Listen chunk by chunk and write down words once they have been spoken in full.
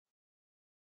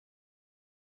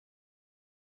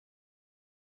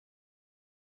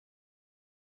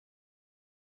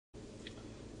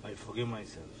forgive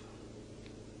myself.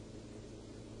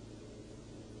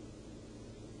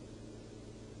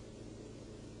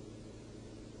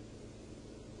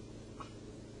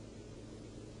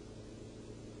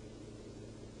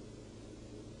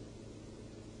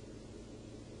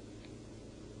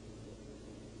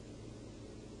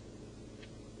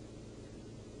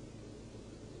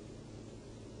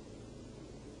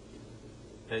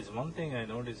 There is one thing I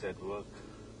notice at work,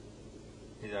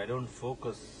 is I don't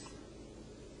focus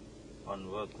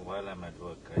on work while I'm at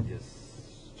work. I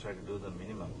just try to do the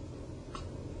minimum.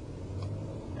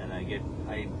 And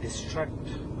I distract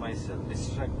myself,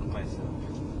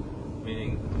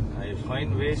 meaning I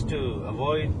find ways to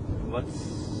avoid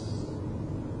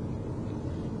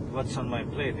what's on my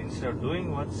plate. Instead of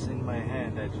doing what's in my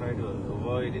hand, I try to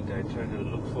avoid it. I try to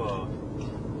look for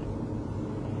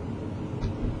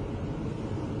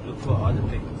other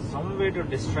things, some way to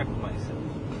distract myself.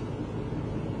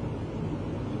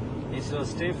 Instead of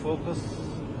stay focused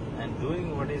and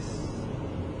doing what is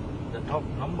the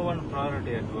number one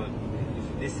priority at work,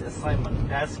 if this assignment,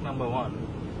 task number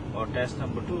 1 or task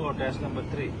number 2 or task number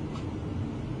 3.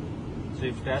 So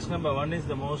if task number 1 is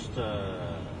the most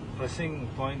pressing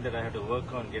point that I have to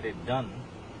work on, get it done,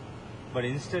 but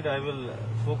instead I will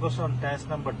focus on task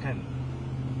number 10.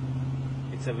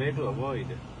 It's a way to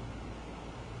avoid.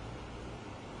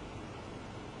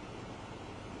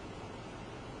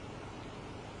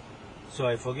 So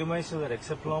I forgive myself that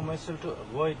accept allow myself to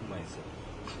avoid myself.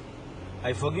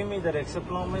 I forgive me that accept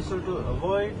allow myself to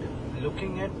avoid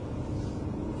looking at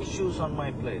issues on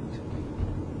my plate.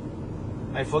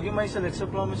 I forgive myself,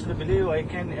 accept allow myself to believe I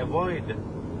can avoid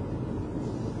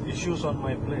issues on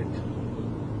my plate.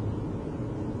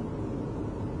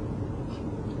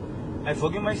 I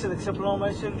forgive myself, accept allow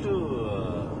myself to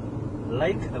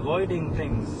like avoiding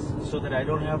things so that I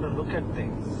don't have to look at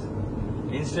things.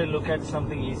 Instead look at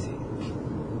something easy.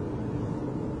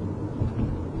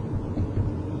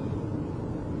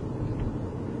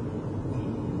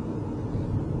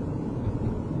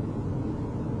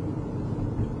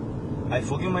 I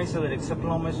forgive myself that accept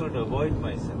allow myself to avoid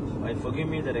myself. I forgive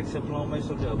me that accept allow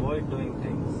myself to avoid doing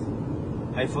things.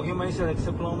 I forgive myself,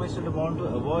 accept allow myself to want to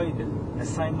avoid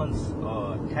assignments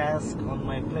or tasks on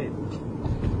my plate.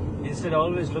 Instead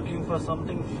always looking for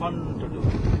something fun to do.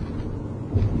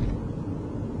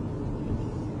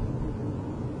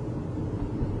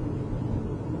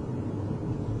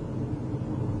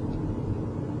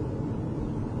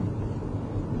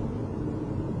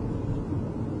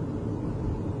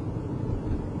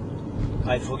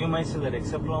 I forgive myself that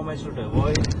accept allow myself to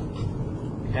avoid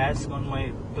tasks on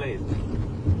my plate.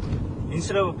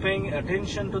 Instead of paying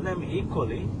attention to them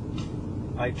equally,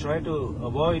 I try to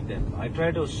avoid them. I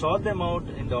try to sort them out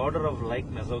in the order of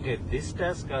likeness. Okay, this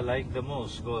task I like the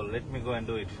most, let me go and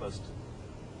do it first.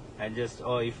 And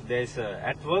or if there's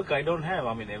at work I don't have,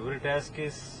 every task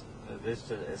is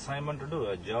just an assignment to do,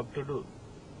 a job to do.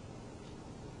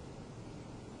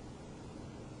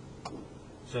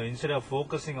 So instead of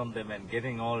focusing on them and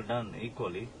getting all done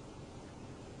equally,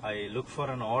 I look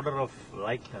for an order of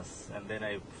likeness and then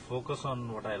I focus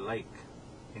on what I like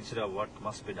instead of what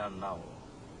must be done now.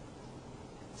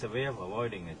 It's a way of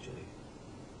avoiding actually.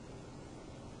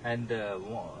 And the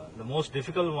most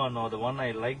difficult one, or the one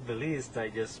I like the least, I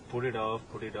just put it off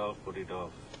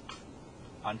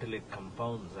until it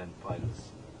compounds and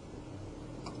piles.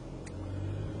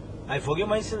 I forgive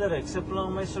myself that I accept allow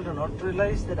myself to not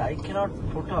realize that I cannot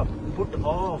put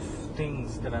off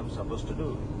things that I'm supposed to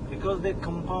do because they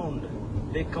compound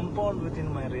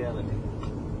within my reality.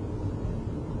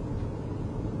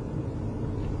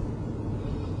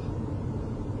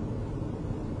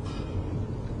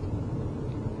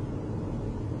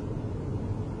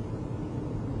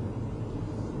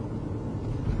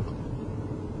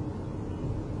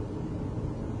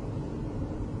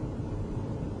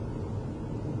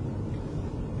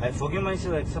 I forgive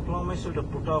myself, I accept allow myself to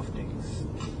put off things.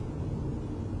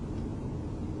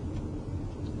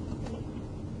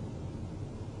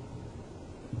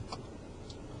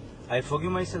 I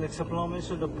forgive myself, accept allow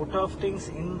myself to put off things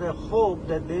in the hope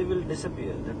that they will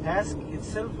disappear. The task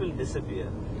itself will disappear.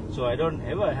 So I don't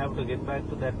ever have to get back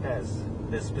to that task.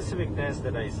 The specific task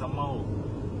that I somehow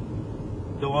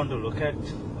don't want to look at,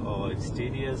 or it's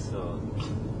tedious, or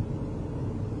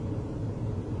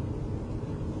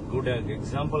good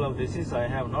example of this is I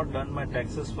have not done my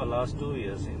taxes for last 2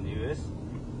 years in US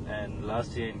and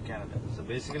last year in Canada. So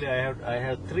basically I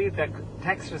have 3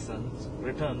 tax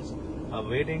returns are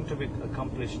waiting to be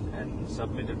accomplished and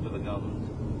submitted to the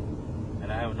government, and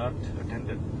I have not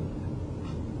attended.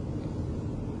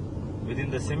 Within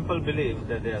the simple belief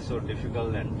that they are so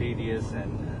difficult and tedious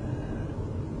and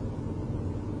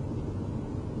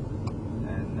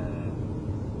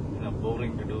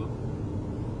boring to do.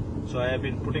 So I have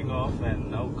been putting off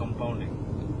and now compounding.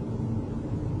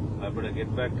 I better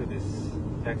get back to this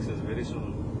taxes very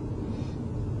soon.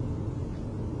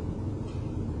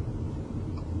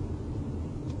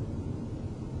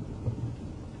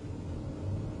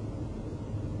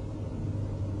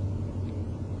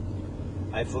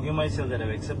 I forgive myself that I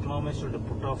accept allow myself to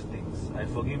put off things. I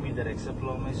forgive me that I accept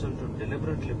allow myself to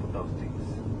deliberately put off things.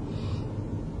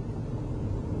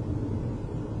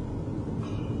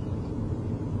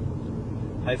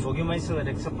 I forgive myself that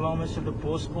I accept allow myself to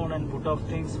postpone and put off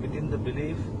things within the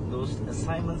belief those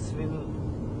assignments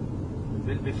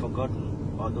will be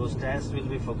forgotten, or those tasks will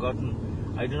be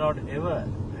forgotten. I do not ever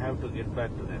have to get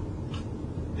back to them.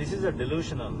 This is a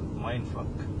delusional mindfuck.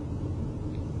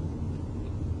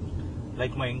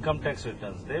 Like my income tax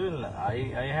returns,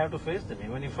 I have to face them.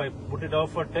 Even if I put it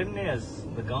off for 10 years,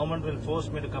 the government will force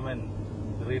me to come and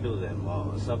redo them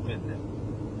or submit them.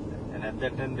 And at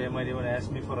that time, they might even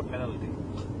ask me for a penalty.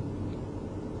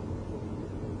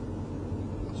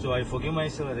 So I forgive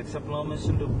myself and accept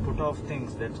permission to put off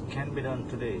things that can be done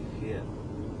today, here.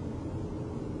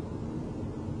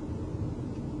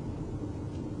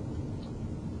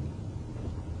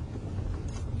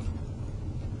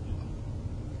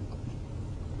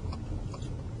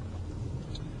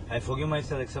 I forgive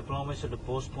myself, accept permission to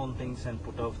postpone things and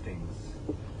put off things.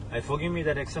 I forgive me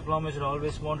that accept permission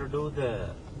always want to do the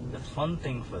fun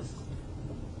thing first,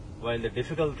 while the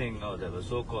difficult thing or the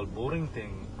so-called boring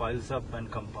thing piles up and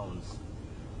compounds.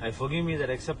 I forgive me that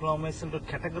accept myself to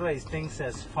categorize things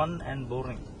as fun and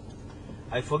boring.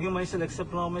 I forgive myself,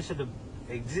 accept myself to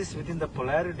exist within the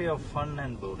polarity of fun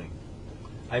and boring.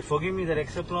 I forgive me that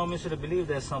accept myself to believe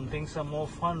that some things are more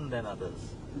fun than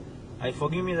others. I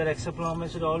forgive me that accept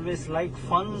myself to always like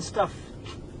fun stuff.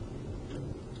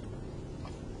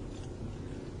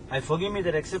 I forgive me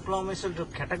that accept myself to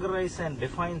categorize and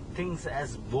define things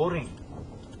as boring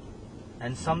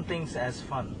and some things as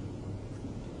fun.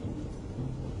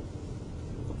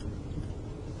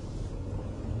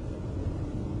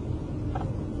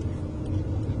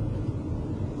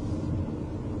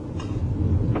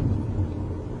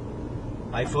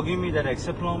 I forgive me that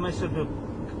accept myself to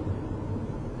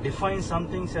define some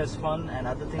things as fun and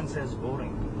other things as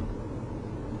boring.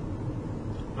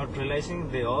 Not realizing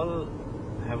they all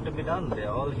have to be done. They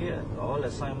are all here. All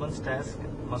assignments, tasks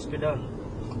must be done.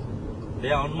 They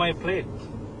are on my plate.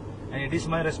 And it is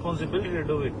my responsibility to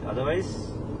do it. Otherwise,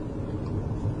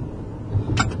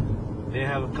 they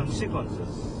have consequences.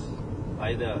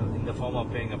 Either in the form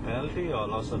of paying a penalty or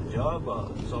loss of job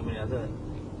or so many other.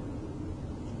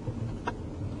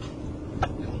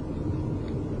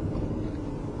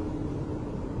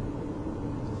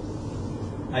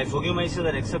 I forgive myself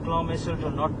that accept myself to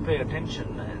not pay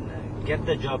attention and get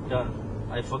the job done.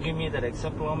 I forgive me that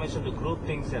accept myself to group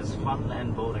things as fun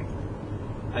and boring.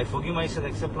 I forgive myself,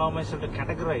 accept myself to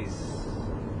categorize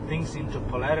things into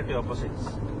polarity opposites.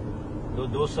 Though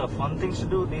those are fun things to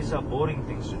do, these are boring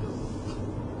things to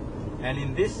do. And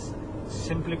in this,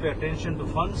 simply pay attention to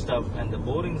fun stuff and the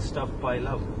boring stuff pile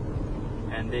up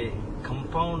and they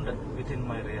compound within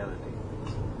my reality.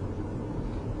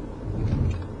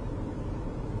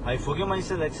 I forgive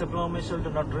myself, accept myself to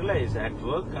not realize at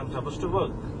work I'm supposed to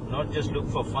work, not just look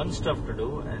for fun stuff to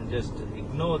do and just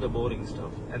ignore the boring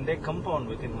stuff. And they compound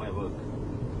within my work.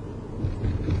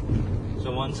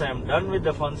 So once I am done with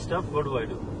the fun stuff, what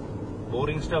do?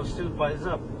 Boring stuff still piles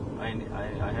up. I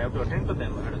have to attend to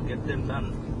them, I have to get them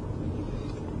done.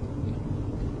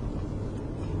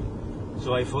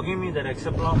 So I forgive me that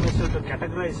accept myself to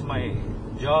categorize my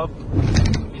job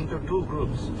into two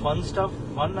groups, fun stuff,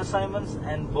 fun assignments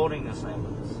and boring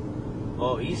assignments,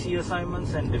 or easy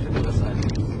assignments and difficult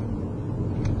assignments.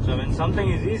 So when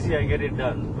something is easy, I get it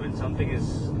done. When something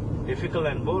is difficult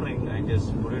and boring, I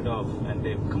just put it off and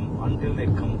they until they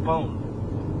compound,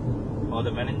 or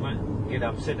the management get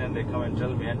upset and they come and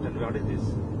tell me, Anton, what is this?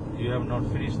 You have not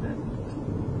finished that.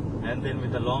 And then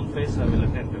with a long face, I will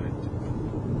attend to it.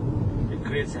 It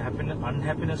creates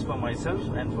unhappiness for myself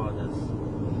and for others.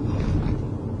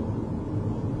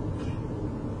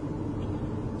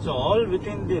 So all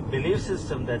within the belief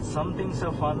system that some things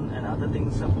are fun and other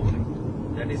things are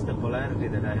boring. That is the polarity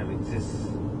that I have exists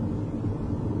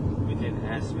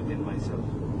within myself.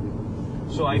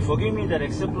 So I forgive me that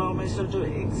accept myself to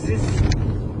exist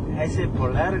as a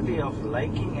polarity of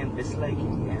liking and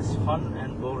disliking, as fun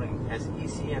and boring, as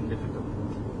easy and difficult.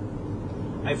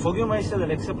 I forgive myself that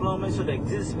accept myself to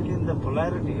exist within the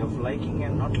polarity of liking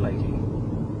and not liking.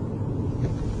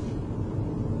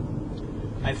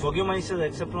 I forgive myself,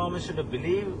 accept myself to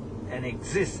believe and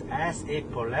exist as a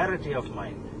polarity of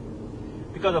mind.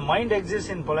 Because the mind exists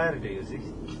in polarity, you see.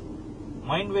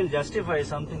 Mind will justify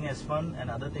something as fun and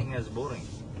other thing as boring.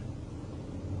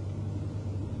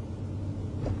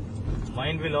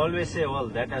 Mind will always say, well,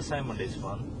 that assignment is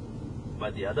fun,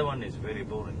 but the other one is very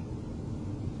boring.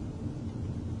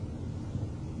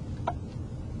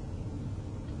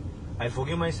 I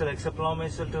forgive myself, except allow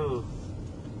myself to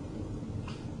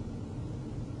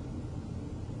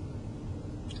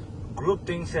group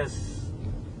things as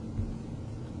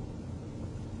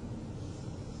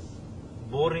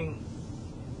boring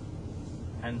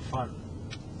and fun.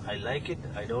 I like it,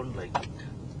 I don't like it.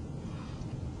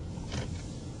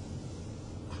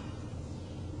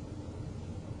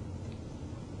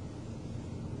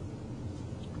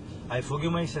 I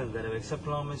forgive myself that I accept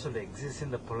and allow myself to exist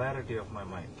in the polarity of my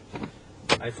mind.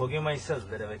 I forgive myself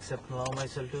that I accept and allow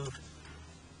myself to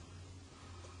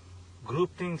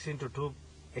group things into two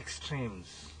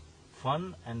extremes,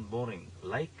 fun and boring,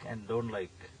 like and don't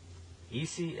like,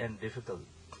 easy and difficult.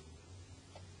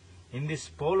 In these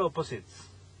pole opposites,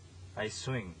 I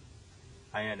swing.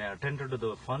 I attend to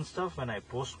the fun stuff and I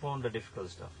postpone the difficult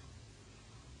stuff.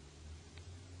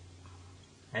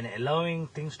 And allowing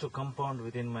things to compound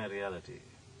within my reality.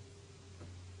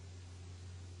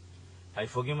 I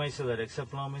forgive myself that I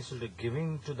accept and allow myself to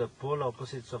giving to the pole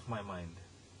opposites of my mind.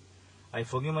 I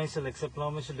forgive myself, accept and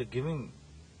allow myself to giving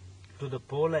to the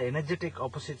polar energetic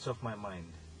opposites of my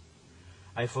mind.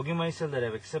 I forgive myself that I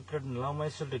have accepted and allow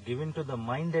myself to give into the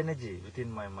mind energy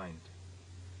within my mind.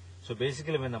 So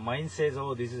basically when the mind says,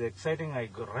 oh, this is exciting, I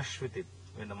go rush with it.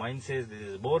 When the mind says this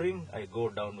is boring, I go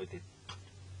down with it.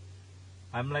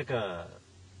 I'm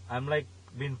like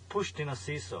being pushed in a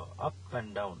seesaw, up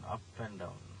and down, up and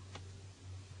down.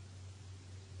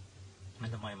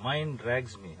 And my mind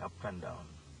drags me up and down.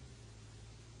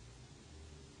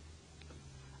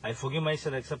 I forgive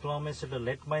myself, accept, allow myself to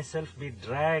let myself be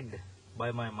dragged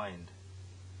by my mind.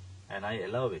 And I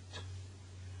allow it.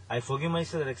 I forgive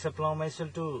myself, accept, allow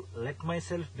myself to let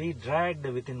myself be dragged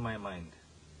within my mind.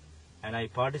 And I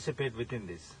participate within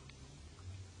this.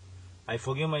 I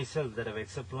forgive myself that I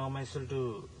accept and allow myself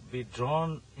to be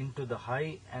drawn into the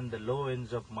high and the low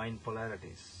ends of mind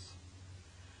polarities.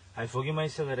 I forgive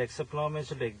myself that I accept and allow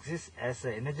myself to exist as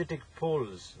the energetic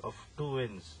poles of two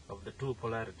ends of the two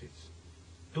polarities.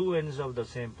 Two ends of the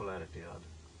same polarity.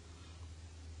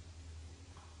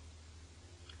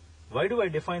 Why do I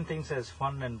define things as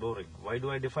fun and boring? Why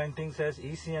do I define things as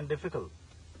easy and difficult?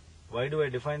 Why do I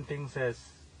define things as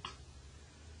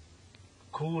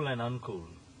cool and uncool?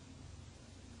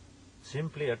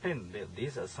 Simply attend.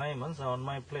 These assignments are on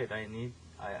my plate. I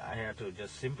have to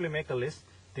just simply make a list,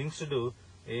 things to do,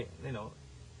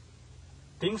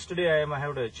 things today I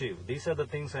have to achieve. These are the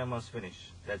things I must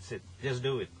finish. That's it. Just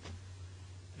do it.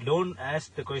 Don't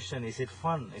ask the question, is it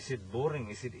fun? Is it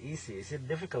boring? Is it easy? Is it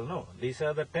difficult? No. These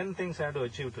are the 10 things I have to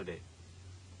achieve today.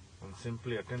 And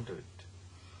simply attend to it.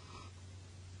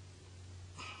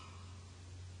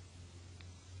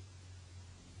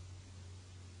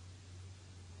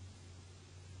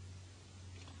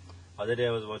 Other day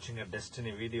I was watching a Destiny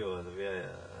video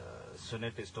where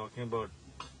Sunit is talking about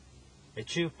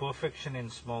achieve perfection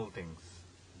in small things.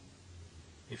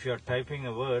 If you are typing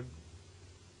a word,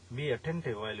 be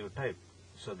attentive while you type,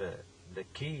 so the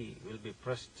key will be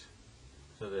pressed.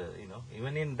 So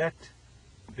even in that,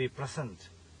 be present.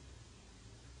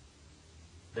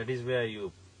 That is where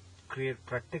you create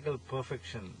practical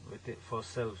perfection with it for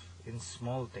self in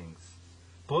small things.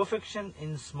 Perfection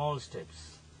in small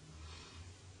steps.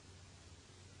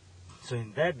 So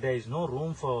in that there is no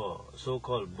room for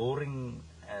so-called boring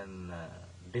and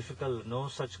difficult. No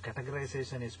such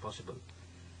categorization is possible.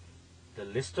 The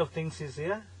list of things is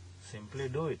here. Simply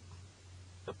do it.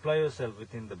 Apply yourself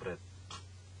within the breath.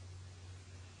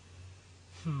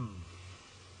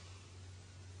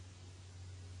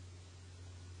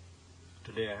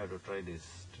 Today I have to try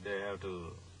this. Today I have to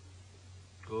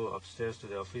go upstairs to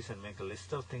the office and make a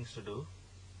list of things to do.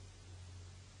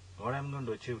 What I am going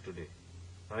to achieve today.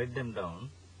 Write them down.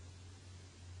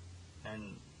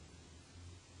 And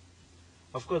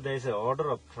of course there is an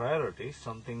order of priority.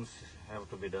 Some things have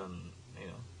to be done,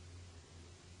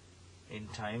 in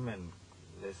time, and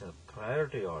there's a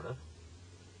priority order.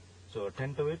 So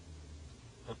attend to it,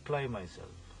 apply myself.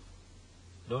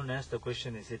 Don't ask the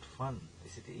question, is it fun?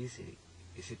 Is it easy?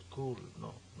 Is it cool?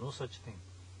 No, no such thing.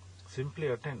 Simply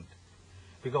attend.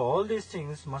 Because all these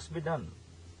things must be done.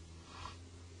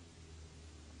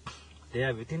 They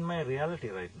are within my reality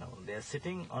right now. They are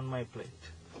sitting on my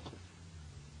plate.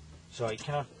 So I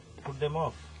cannot put them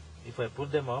off. If I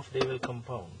put them off, they will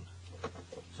compound.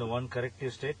 So one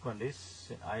corrective statement is,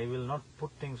 I will not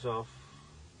put things off.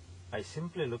 I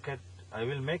simply look at I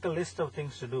will make a list of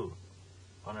things to do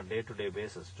on a day-to-day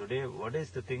basis. Today, what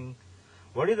is the thing?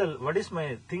 What is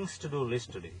my things to do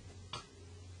list today?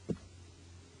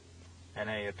 And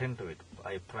I attend to it.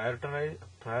 I prioritize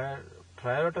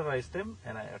them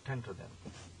and I attend to them.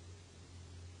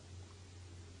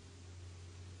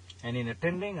 And in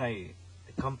attending, I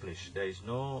accomplish. There is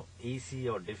no easy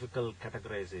or difficult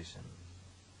categorization.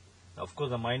 Of course,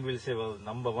 the mind will say, well,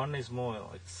 number 1 is more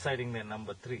exciting than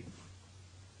number 3.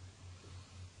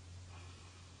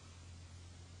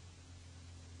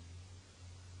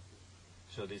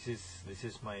 So this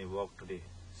is my walk today.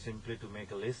 Simply to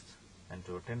make a list and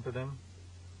to attend to them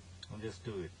and just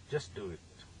do it. Just do it.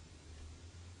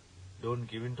 Don't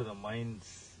give in to the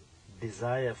mind's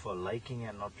desire for liking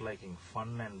and not liking,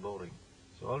 fun and boring.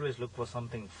 So always look for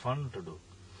something fun to do.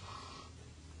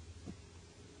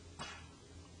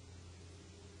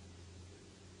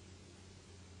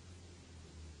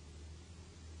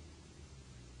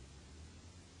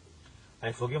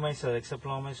 I forgive myself, accept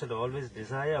allow myself to always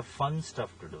desire fun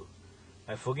stuff to do.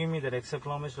 I forgive me that accept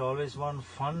allow myself to always want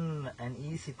fun and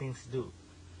easy things to do.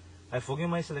 I forgive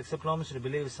myself, accept allow myself to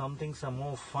believe some things are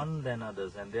more fun than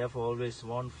others and therefore always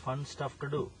want fun stuff to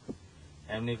do.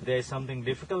 And if there is something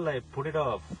difficult, I put it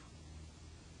off.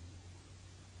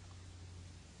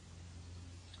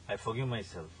 I forgive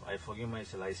myself. I forgive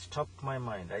myself. I stop my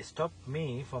mind. I stop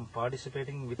me from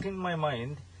participating within my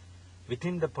mind,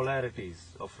 within the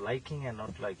polarities of liking and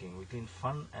not liking, within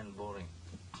fun and boring.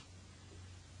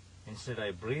 Instead,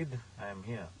 I breathe, I am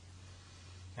here.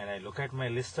 And I look at my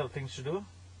list of things to do,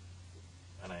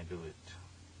 and I do it.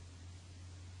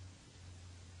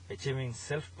 Achieving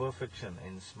self-perfection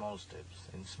in small steps,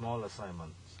 in small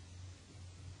assignments.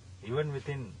 Even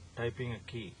within typing a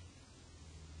key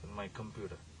in my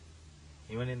computer,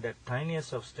 even in that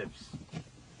tiniest of steps,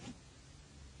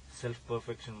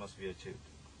 self-perfection must be achieved.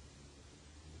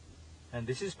 And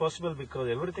this is possible because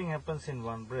everything happens in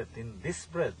one breath. In this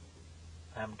breath,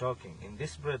 I am talking. In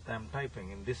this breath, I am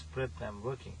typing. In this breath, I am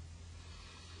working.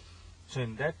 So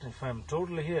in that, if I am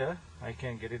totally here, I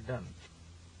can get it done.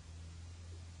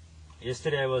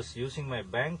 Yesterday I was using my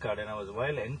bank card and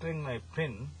while entering my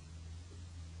PIN,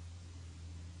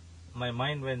 my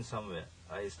mind went somewhere.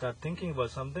 I start thinking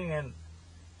about something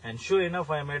and sure enough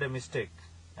I made a mistake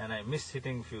and I missed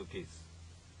hitting few keys.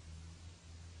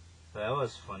 So that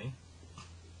was funny.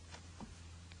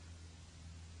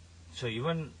 So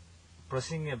even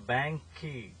pressing a bank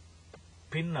key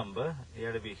PIN number, you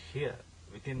have to be here.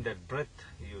 Within that breath,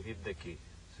 you hit the key.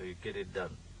 So you get it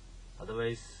done.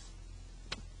 Otherwise,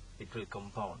 it will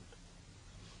compound.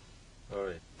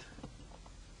 Alright.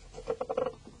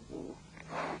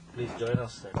 Please join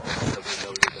us at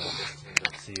www.co.za.